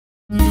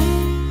Hi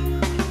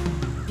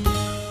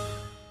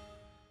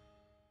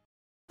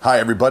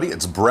everybody,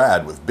 it's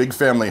Brad with Big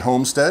Family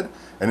Homestead,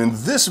 and in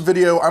this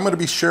video I'm going to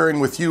be sharing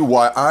with you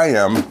why I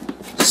am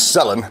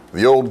selling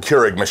the old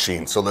Keurig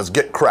machine. So let's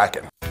get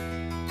cracking.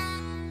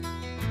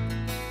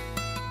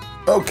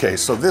 Okay,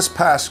 so this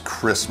past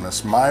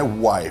Christmas my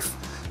wife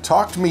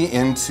talked me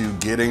into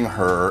getting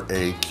her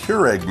a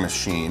Keurig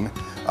machine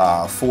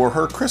for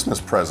her Christmas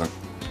present.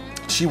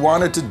 She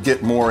wanted to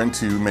get more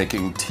into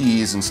making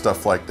teas and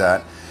stuff like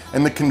that.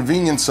 And the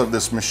convenience of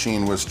this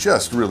machine was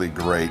just really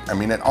great. I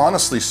mean, it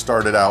honestly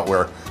started out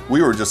where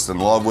we were just in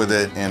love with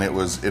it, and it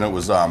was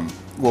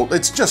well,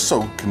 it's just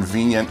so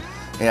convenient.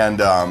 And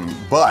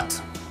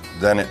but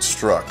then it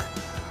struck.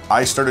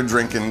 I started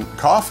drinking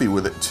coffee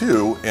with it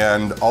too,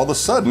 and all of a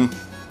sudden,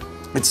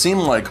 it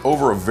seemed like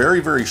over a very,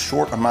 very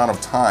short amount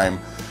of time,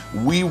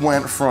 we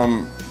went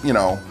from, you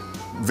know,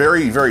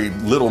 very, very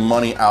little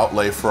money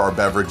outlay for our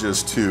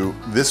beverages to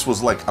this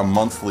was like a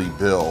monthly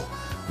bill.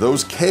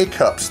 Those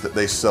K-cups that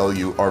they sell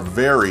you are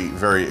very,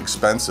 very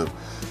expensive.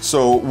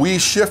 So we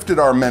shifted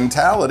our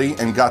mentality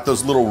and got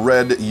those little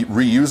red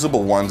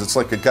reusable ones. It's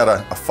like it got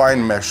a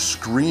fine mesh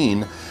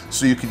screen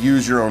so you could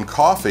use your own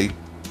coffee.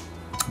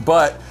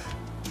 But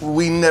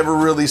we never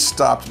really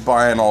stopped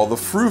buying all the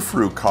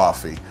frou-frou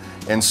coffee.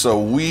 And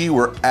so we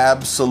were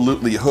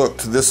absolutely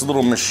hooked. This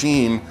little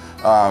machine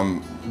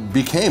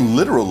became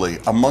literally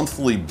a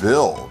monthly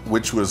bill,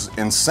 which was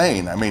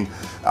insane. I mean,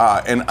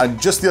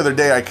 just the other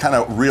day I kind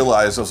of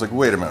realized, I was like,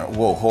 wait a minute,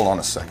 whoa, hold on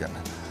a second.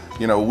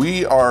 You know,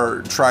 we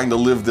are trying to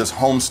live this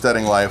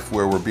homesteading life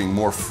where we're being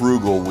more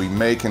frugal. We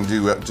make and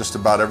do just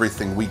about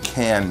everything we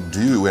can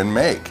do and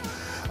make.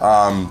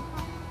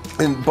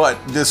 But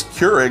this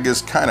Keurig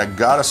has kind of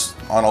got us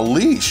on a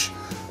leash.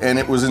 And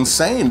it was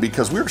insane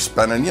because we were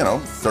spending, you know,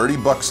 30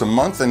 bucks a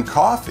month in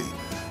coffee.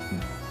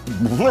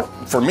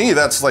 For me,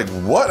 that's like,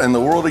 what in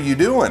the world are you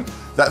doing?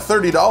 That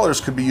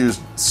 $30 could be used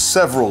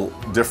several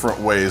different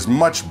ways,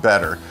 much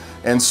better.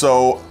 And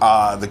so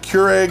the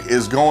Keurig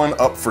is going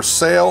up for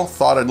sale.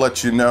 Thought I'd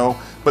let you know.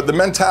 But the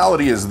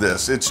mentality is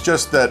this. It's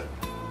just that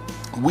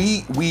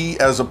we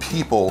as a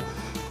people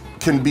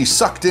can be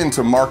sucked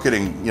into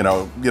marketing, you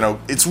know,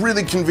 it's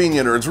really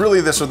convenient, or it's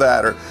really this or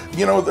that, or,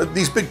 you know,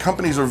 these big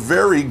companies are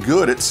very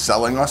good at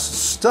selling us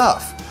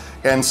stuff.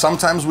 And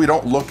sometimes we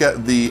don't look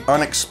at the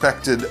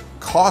unexpected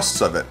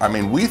costs of it. I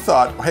mean, we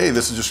thought, hey,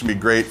 this is just gonna be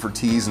great for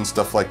teas and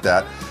stuff like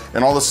that.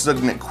 And all of a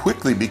sudden it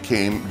quickly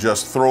became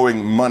just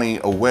throwing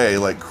money away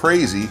like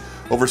crazy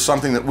over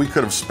something that we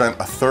could have spent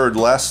a third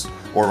less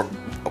or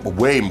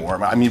way more.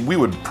 I mean, we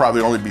would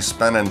probably only be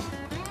spending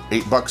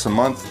 $8 a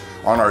month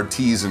on our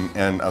teas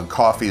and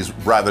coffees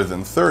rather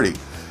than 30.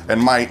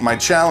 And my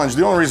challenge,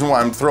 the only reason why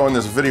I'm throwing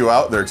this video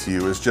out there to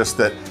you is just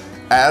that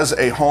as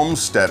a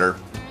homesteader,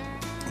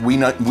 we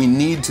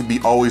need to be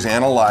always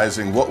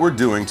analyzing what we're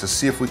doing to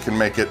see if we can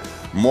make it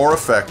more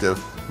effective,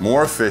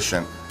 more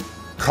efficient,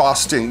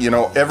 costing, you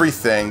know,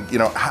 everything, you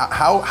know,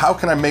 how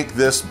can I make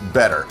this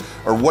better?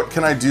 Or what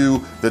can I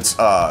do that's,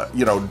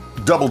 you know,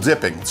 double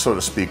dipping, so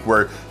to speak,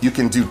 where you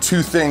can do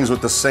two things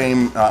with the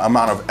same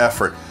amount of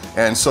effort.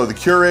 And so the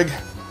Keurig,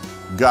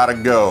 gotta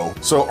go.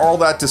 So all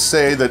that to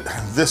say that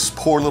this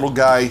poor little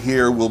guy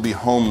here will be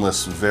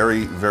homeless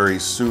very, very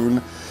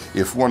soon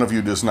if one of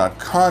you does not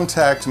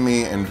contact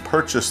me and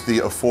purchase the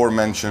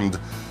aforementioned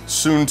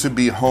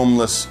soon-to-be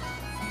homeless,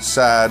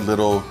 sad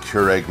little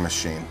Keurig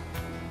machine.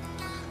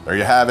 There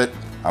you have it.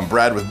 I'm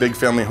Brad with Big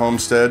Family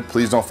Homestead.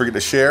 Please don't forget to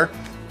share.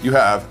 You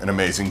have an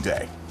amazing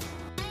day.